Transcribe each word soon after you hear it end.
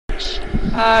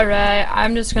Alright,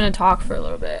 I'm just gonna talk for a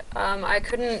little bit. I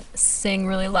couldn't sing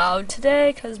really loud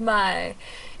today because my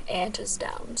aunt is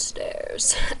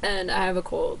downstairs and I have a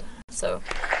cold. So,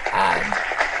 um,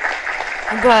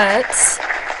 but,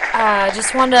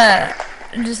 just wanted to,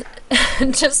 just,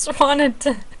 just wanted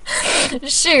to,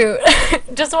 shoot,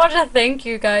 just wanted to thank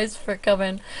you guys for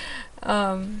coming,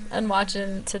 and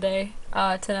watching tonight.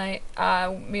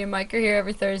 Me and Mike are here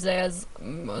every Thursday, as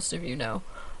most of you know.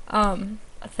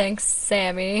 Thanks,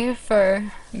 Sammy,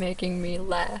 for making me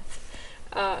laugh.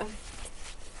 My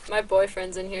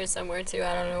boyfriend's in here somewhere too,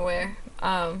 I don't know where.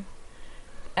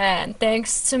 And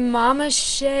thanks to Mama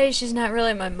Shay. She's not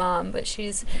really my mom, but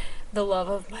she's the love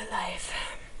of my life.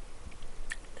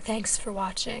 Thanks for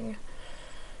watching.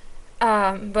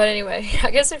 But anyway,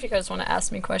 I guess if you guys want to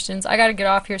ask me questions, I gotta get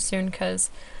off here soon because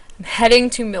I'm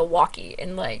heading to Milwaukee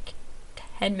in like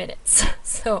 10 minutes.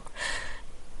 So,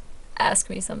 ask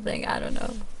me something, I don't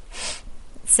know.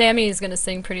 Sammy is gonna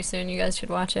sing pretty soon, you guys should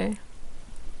watch her.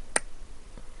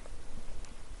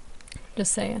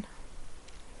 Just saying.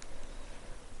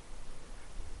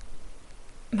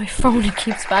 My phone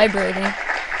keeps vibrating.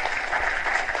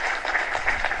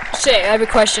 Shay, I have a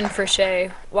question for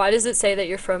Shay. Why does it say that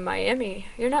you're from Miami?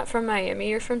 You're not from Miami,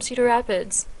 you're from Cedar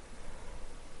Rapids.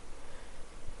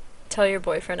 Tell your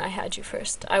boyfriend I had you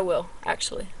first. I will,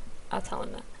 actually. I'll tell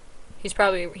him that. He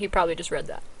probably just read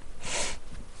that.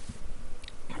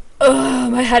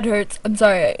 Ugh, my head hurts. I'm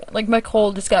sorry. Like, my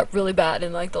cold just got really bad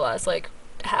in, like, the last, like,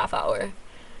 half hour.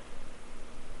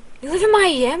 You live in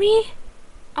Miami?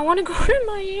 I want to go to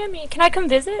Miami. Can I come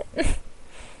visit?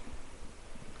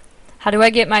 How do I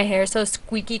get my hair so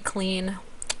squeaky clean?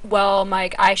 Well,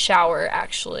 Mike, I shower,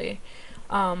 actually.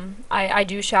 I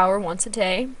do shower once a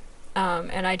day.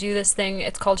 And I do this thing,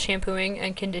 it's called shampooing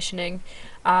and conditioning.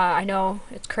 I know,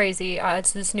 it's crazy,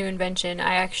 it's this new invention.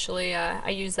 I actually, I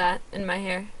use that in my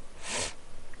hair.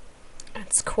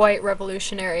 It's quite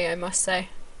revolutionary, I must say.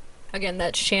 Again,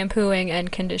 that's shampooing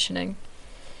and conditioning.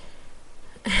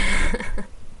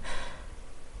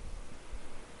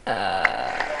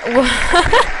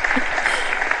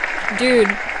 Dude,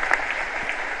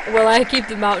 will I keep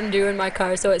the Mountain Dew in my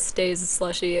car so it stays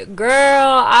slushy?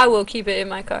 Girl, I will keep it in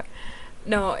my car.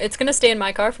 No, it's gonna stay in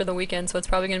my car for the weekend, so it's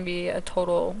probably gonna be a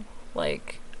total,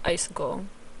 like, icicle.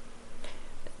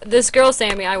 This girl,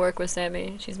 Sammy, I work with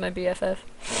Sammy. She's my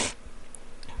BFF.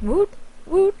 Woot,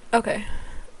 woot. Okay.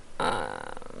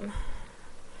 I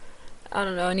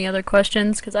don't know, any other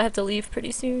questions? Because I have to leave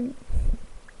pretty soon.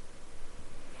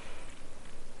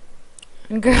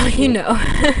 Girl, you know.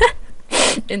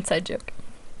 Inside joke.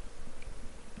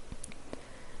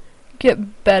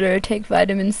 Get better, take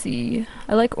vitamin C.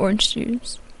 I like orange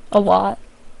juice. A lot.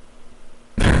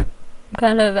 I'm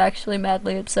kind of actually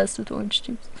madly obsessed with orange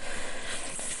juice.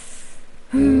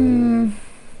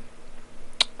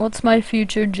 What's my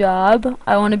future job?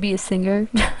 I want to be a singer.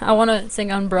 I want to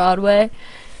sing on Broadway.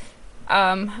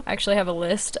 I actually have a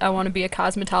list. I want to be a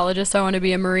cosmetologist. I want to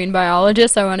be a marine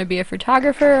biologist. I want to be a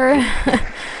photographer.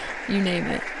 You name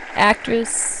it. Actress,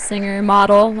 singer,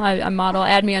 model. I'm model.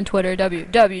 Add me on Twitter,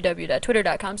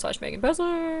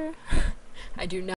 www.twitter.com/meganbesler. I do not